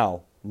it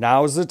now.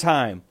 Now's the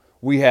time.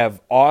 We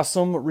have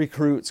awesome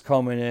recruits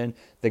coming in.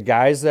 The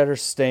guys that are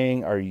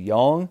staying are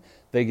young.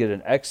 They get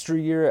an extra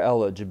year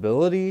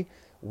eligibility.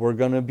 We're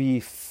going to be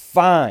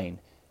fine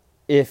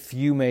if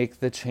you make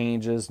the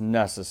changes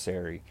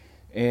necessary.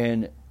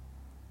 And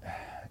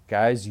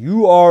guys,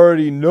 you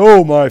already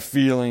know my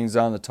feelings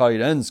on the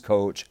tight ends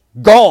coach.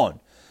 Gone.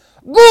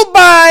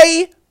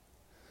 Goodbye.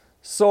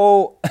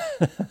 So,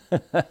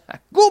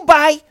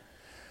 goodbye.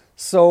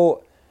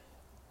 So,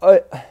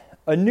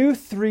 a new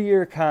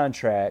 3-year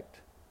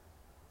contract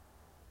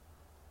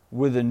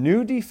with a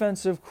new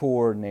defensive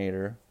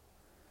coordinator,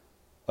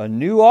 a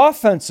new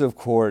offensive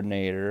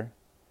coordinator,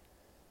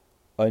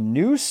 a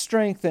new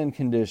strength and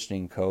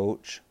conditioning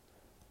coach,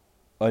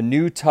 a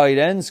new tight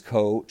ends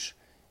coach,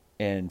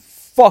 and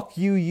fuck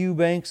you,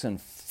 Eubanks,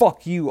 and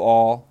fuck you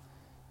all.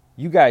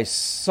 You guys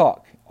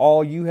suck.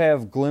 All you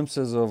have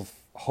glimpses of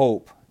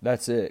hope.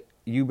 That's it.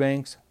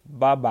 Eubanks,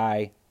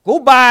 bye-bye.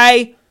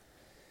 Goodbye!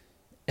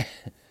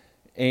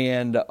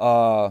 And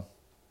a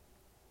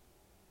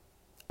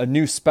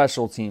new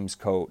special teams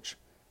coach.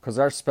 Because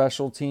our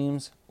special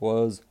teams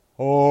was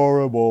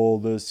horrible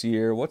this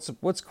year.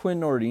 What's Quinn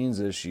Nordin's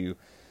issue?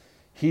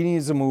 He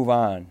needs to move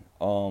on.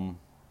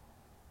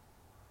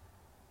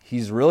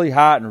 He's really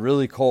hot and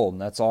really cold,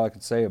 and that's all I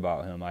can say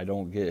about him. I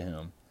don't get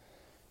him.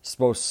 He's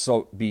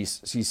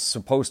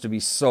supposed to be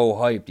so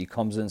hyped. He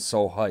comes in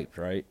so hyped,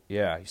 right?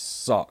 Yeah, he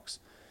sucks.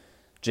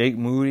 Jake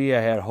Moody,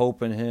 I had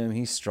hope in him.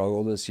 He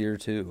struggled this year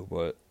too,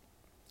 but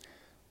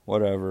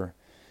whatever.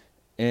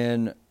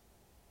 And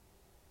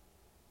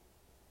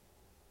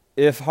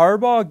if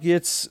Harbaugh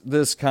gets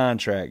this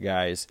contract,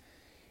 guys,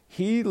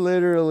 he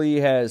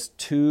literally has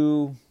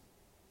 2.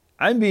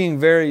 I'm being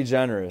very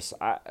generous,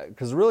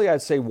 because really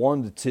I'd say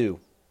 1 to 2.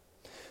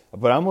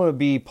 But I'm going to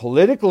be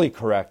politically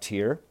correct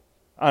here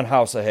on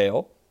House of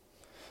Hale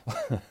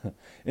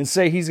and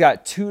say he's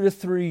got 2 to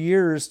 3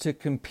 years to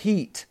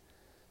compete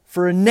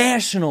for a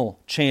national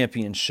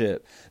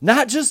championship.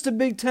 Not just a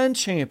Big Ten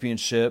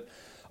championship,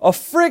 a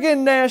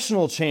friggin'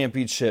 national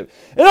championship.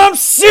 And I'm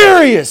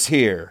serious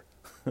here.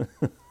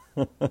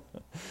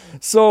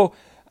 So,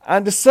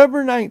 on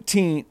December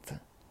 19th,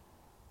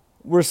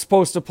 we're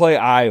supposed to play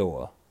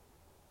Iowa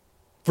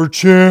for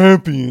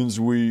Champions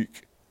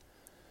Week.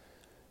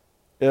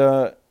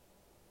 It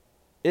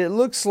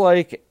looks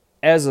like,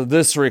 as of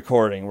this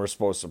recording, we're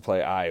supposed to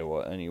play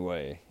Iowa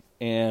anyway.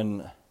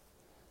 And,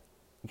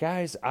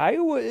 guys,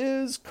 Iowa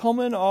is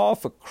coming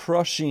off a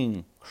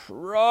crushing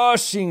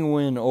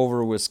win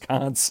over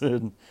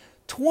Wisconsin.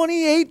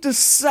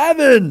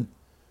 28-7.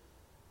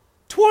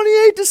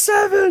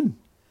 28-7.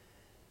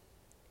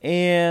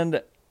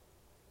 And,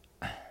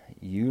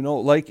 you know,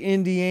 like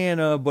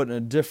Indiana, but in a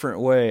different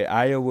way,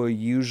 Iowa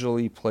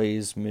usually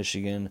plays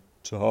Michigan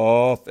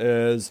tough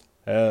as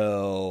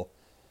hell.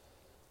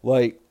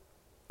 Like,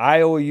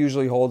 Iowa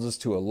usually holds us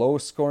to a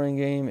low-scoring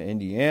game.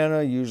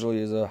 Indiana usually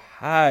is a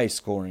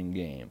high-scoring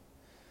game.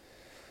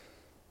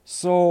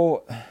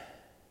 So,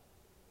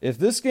 if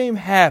this game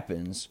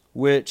happens,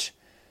 which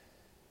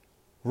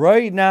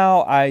right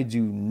now I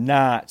do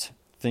not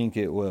think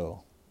it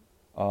will,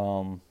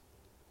 the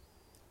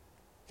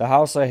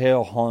House of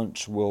Hale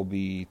hunch will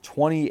be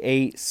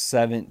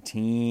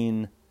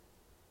 28-17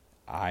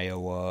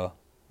 Iowa.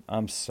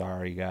 I'm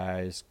sorry,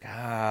 guys.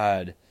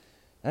 God,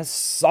 that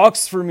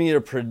sucks for me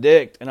to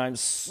predict, and I'm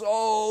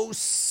so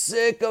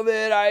sick of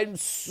it. I'm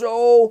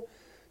so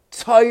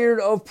tired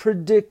of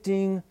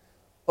predicting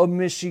a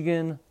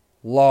Michigan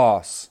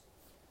loss.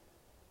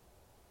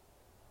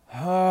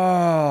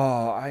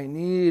 I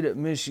need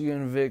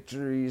Michigan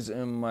victories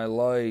in my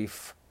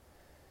life.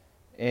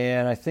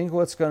 And I think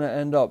what's going to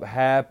end up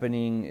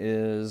happening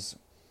is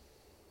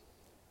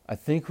I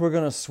think we're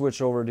going to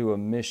switch over to a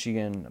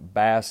Michigan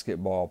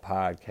basketball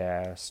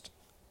podcast.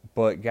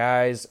 But,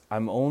 guys,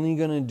 I'm only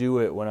going to do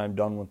it when I'm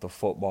done with the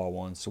football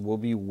one. So we'll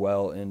be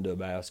well into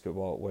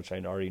basketball, which I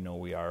already know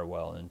we are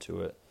well into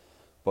it.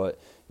 But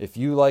if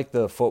you like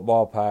the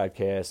football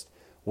podcast,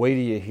 wait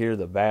till you hear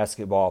the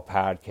basketball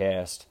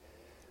podcast.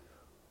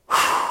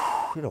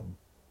 It'll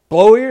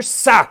blow your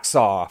socks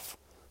off.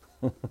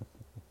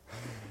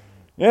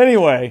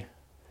 Anyway,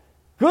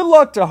 good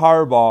luck to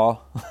Harbaugh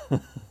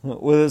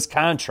with his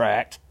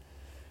contract.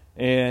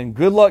 And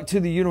good luck to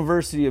the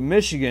University of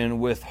Michigan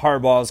with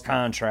Harbaugh's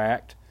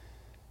contract.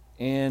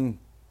 And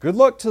good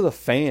luck to the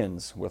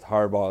fans with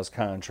Harbaugh's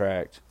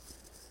contract.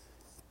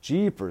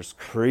 Jeepers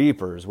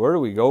creepers, where do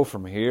we go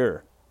from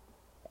here?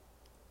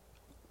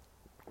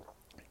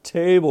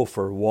 Table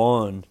for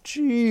one.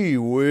 Gee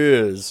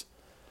whiz.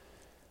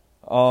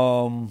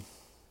 Oh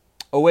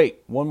wait,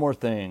 one more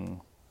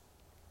thing.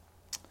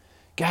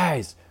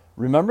 Guys,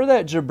 remember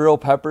that Jabril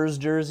Peppers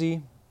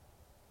jersey?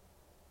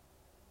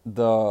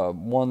 The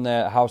one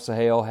that House of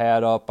Hale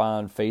had up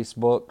on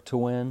Facebook to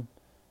win?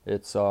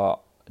 It's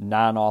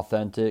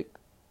non-authentic,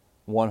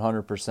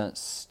 100%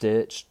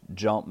 stitched,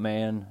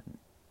 Jumpman,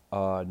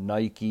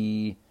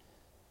 Nike,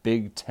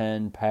 Big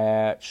Ten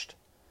patched.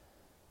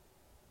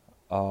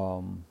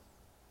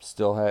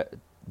 Still had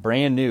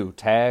brand new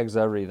tags,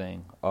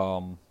 everything.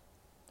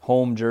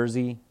 Home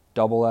jersey,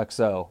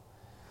 XXL.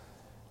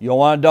 You don't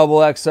want a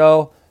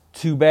XXL?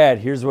 Too bad.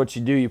 Here's what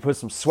you do. You put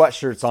some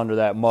sweatshirts under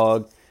that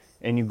mug,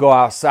 and you go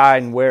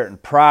outside and wear it in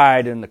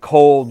pride in the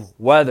cold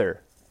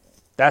weather.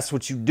 That's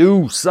what you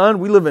do, son.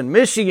 We live in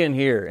Michigan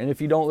here. And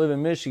if you don't live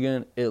in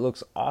Michigan, it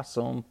looks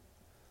awesome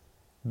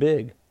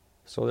big.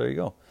 So there you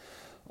go.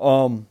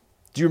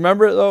 Do you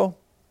remember it, though?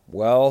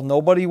 Well,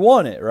 nobody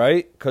won it,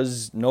 right?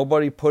 Because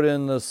nobody put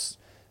in this,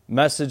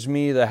 message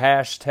me the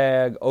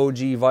hashtag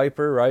OG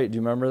Viper, right? Do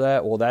you remember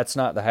that? Well, that's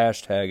not the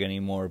hashtag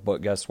anymore.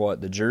 But guess what?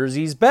 The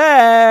jersey's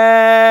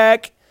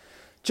back.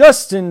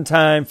 Just in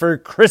time for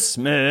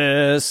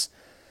Christmas.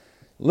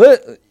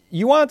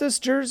 You want this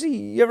jersey?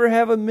 You ever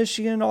have a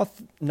Michigan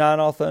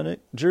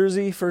non-authentic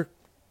jersey for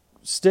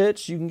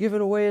Stitch? You can give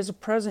it away as a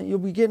present. You'll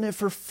be getting it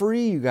for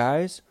free, you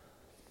guys.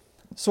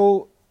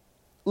 So,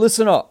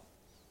 listen up.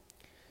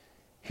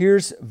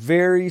 Here's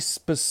very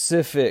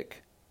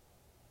specific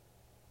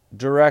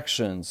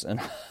directions and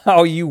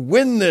how you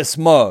win this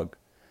mug.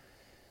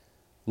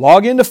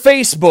 Log into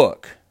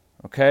Facebook,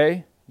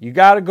 okay? You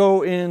got to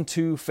go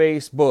into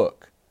Facebook.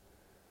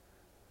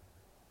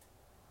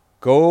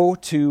 Go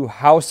to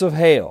House of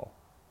Hale.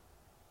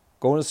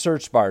 Go in the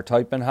search bar,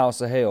 type in House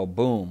of Hale,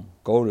 boom,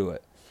 go to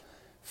it.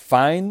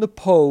 Find the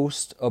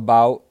post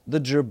about the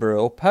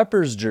Jabril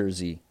Peppers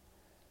jersey.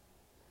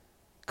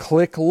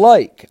 Click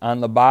like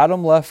on the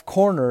bottom left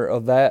corner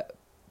of that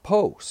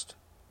post.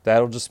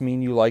 That'll just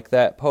mean you like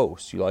that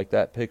post. You like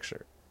that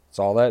picture. That's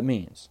all that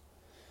means.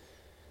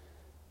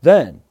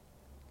 Then,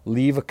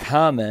 leave a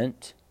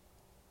comment,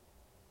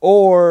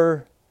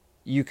 or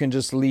you can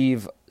just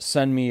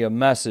send me a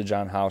message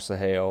on House of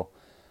Hale,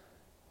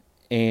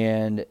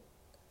 and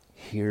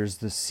here's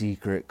the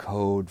secret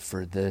code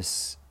for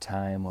this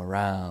time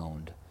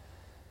around.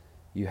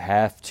 You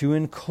have to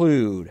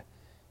include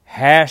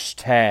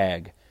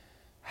hashtag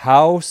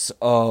House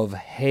of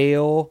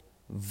Hale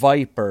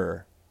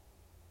Viper.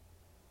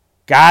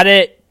 Got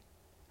it?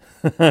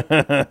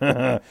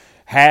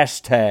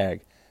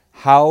 Hashtag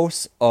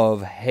House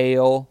of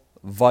Hale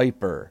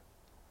Viper.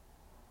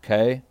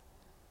 Okay?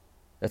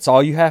 That's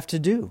all you have to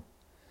do.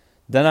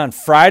 Then on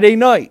Friday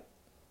night,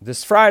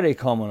 this Friday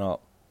coming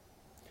up,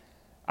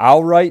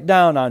 I'll write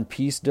down on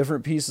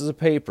different pieces of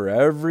paper,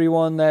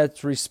 everyone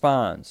that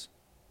responds.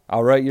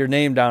 I'll write your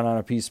name down on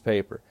a piece of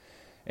paper.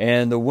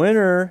 And the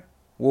winner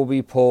will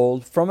be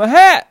pulled from a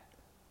hat.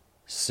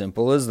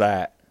 Simple as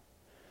that.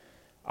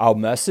 I'll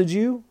message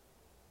you,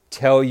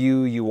 tell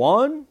you you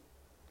won,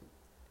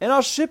 and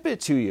I'll ship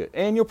it to you.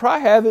 And you'll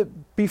probably have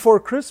it before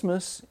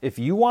Christmas. If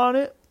you want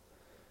it,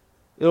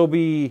 it'll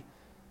be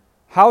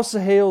House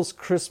of Hale's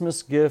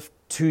Christmas gift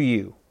to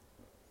you.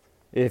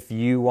 If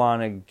you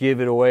want to give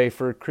it away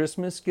for a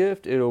Christmas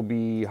gift, it'll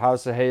be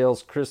House of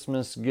Hale's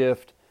Christmas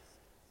gift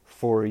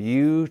for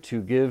you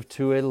to give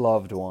to a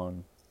loved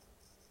one.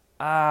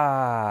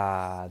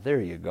 Ah, there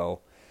you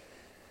go.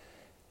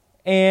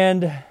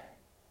 And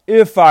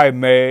if I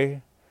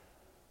may,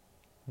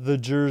 the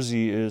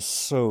jersey is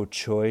so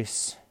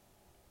choice.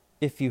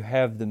 If you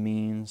have the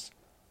means,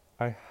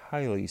 I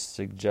highly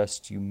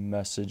suggest you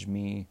message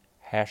me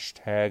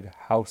hashtag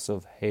House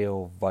of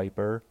Hale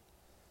Viper.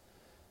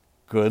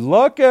 Good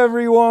luck,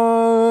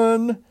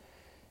 everyone!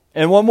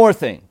 And one more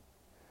thing.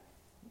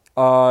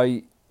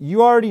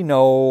 You already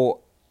know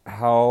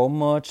how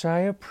much I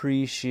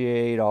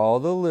appreciate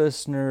all the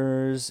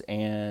listeners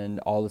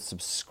and all the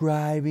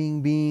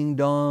subscribing being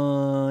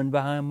done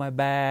behind my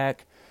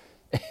back.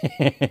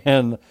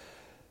 And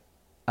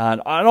on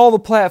all the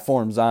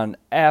platforms, on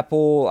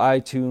Apple,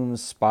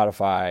 iTunes,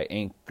 Spotify,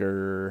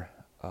 Anchor.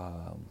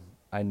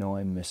 I know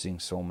I'm missing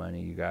so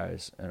many, you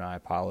guys, and I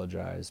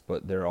apologize,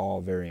 but they're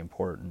all very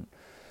important.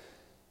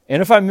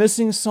 And if I'm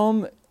missing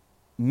some,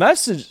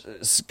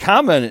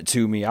 comment it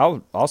to me.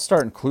 I'll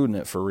start including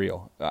it for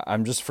real.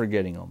 I'm just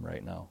forgetting them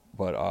right now.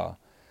 But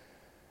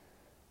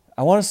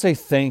I want to say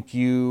thank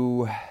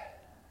you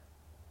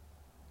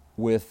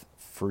with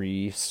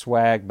free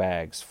swag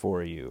bags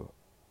for you.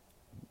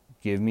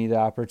 Give me the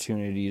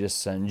opportunity to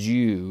send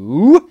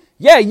you,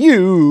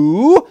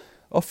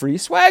 a free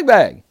swag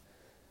bag.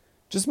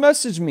 Just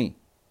message me.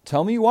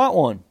 Tell me you want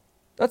one.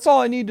 That's all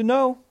I need to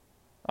know.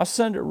 I'll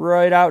send it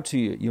right out to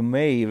you. You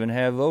may even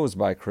have those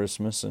by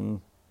Christmas,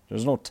 and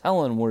there's no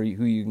telling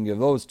who you can give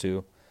those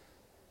to.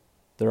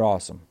 They're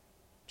awesome.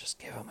 Just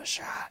give them a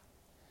shot.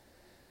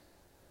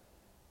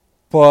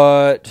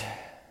 But,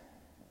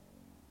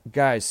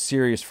 guys,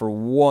 serious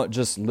for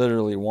just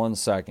literally 1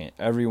 second.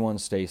 Everyone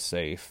stay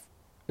safe.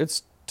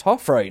 It's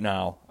tough right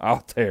now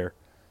out there.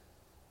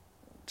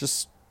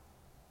 Just,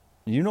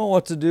 you know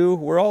what to do.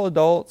 We're all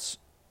adults.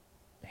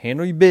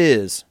 Handle your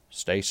biz.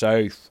 Stay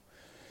safe.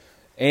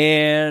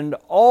 And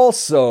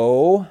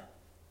also,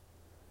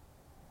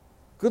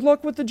 good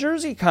luck with the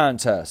jersey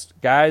contest.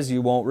 Guys,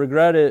 you won't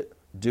regret it.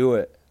 Do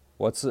it.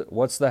 What's the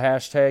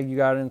hashtag you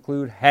got to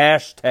include?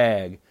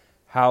 Hashtag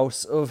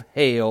House of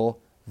Hale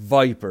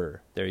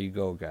Viper. There you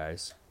go,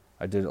 guys.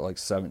 I did it like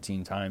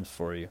 17 times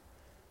for you.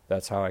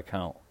 That's how I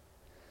count.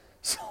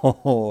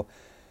 So,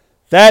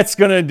 that's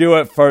going to do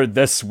it for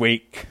this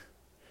week.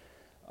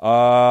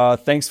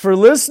 Thanks for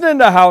listening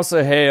to House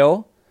of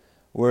Hale,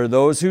 where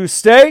those who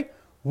stay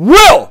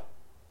will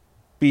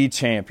be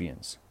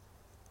champions.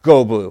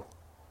 Go Blue.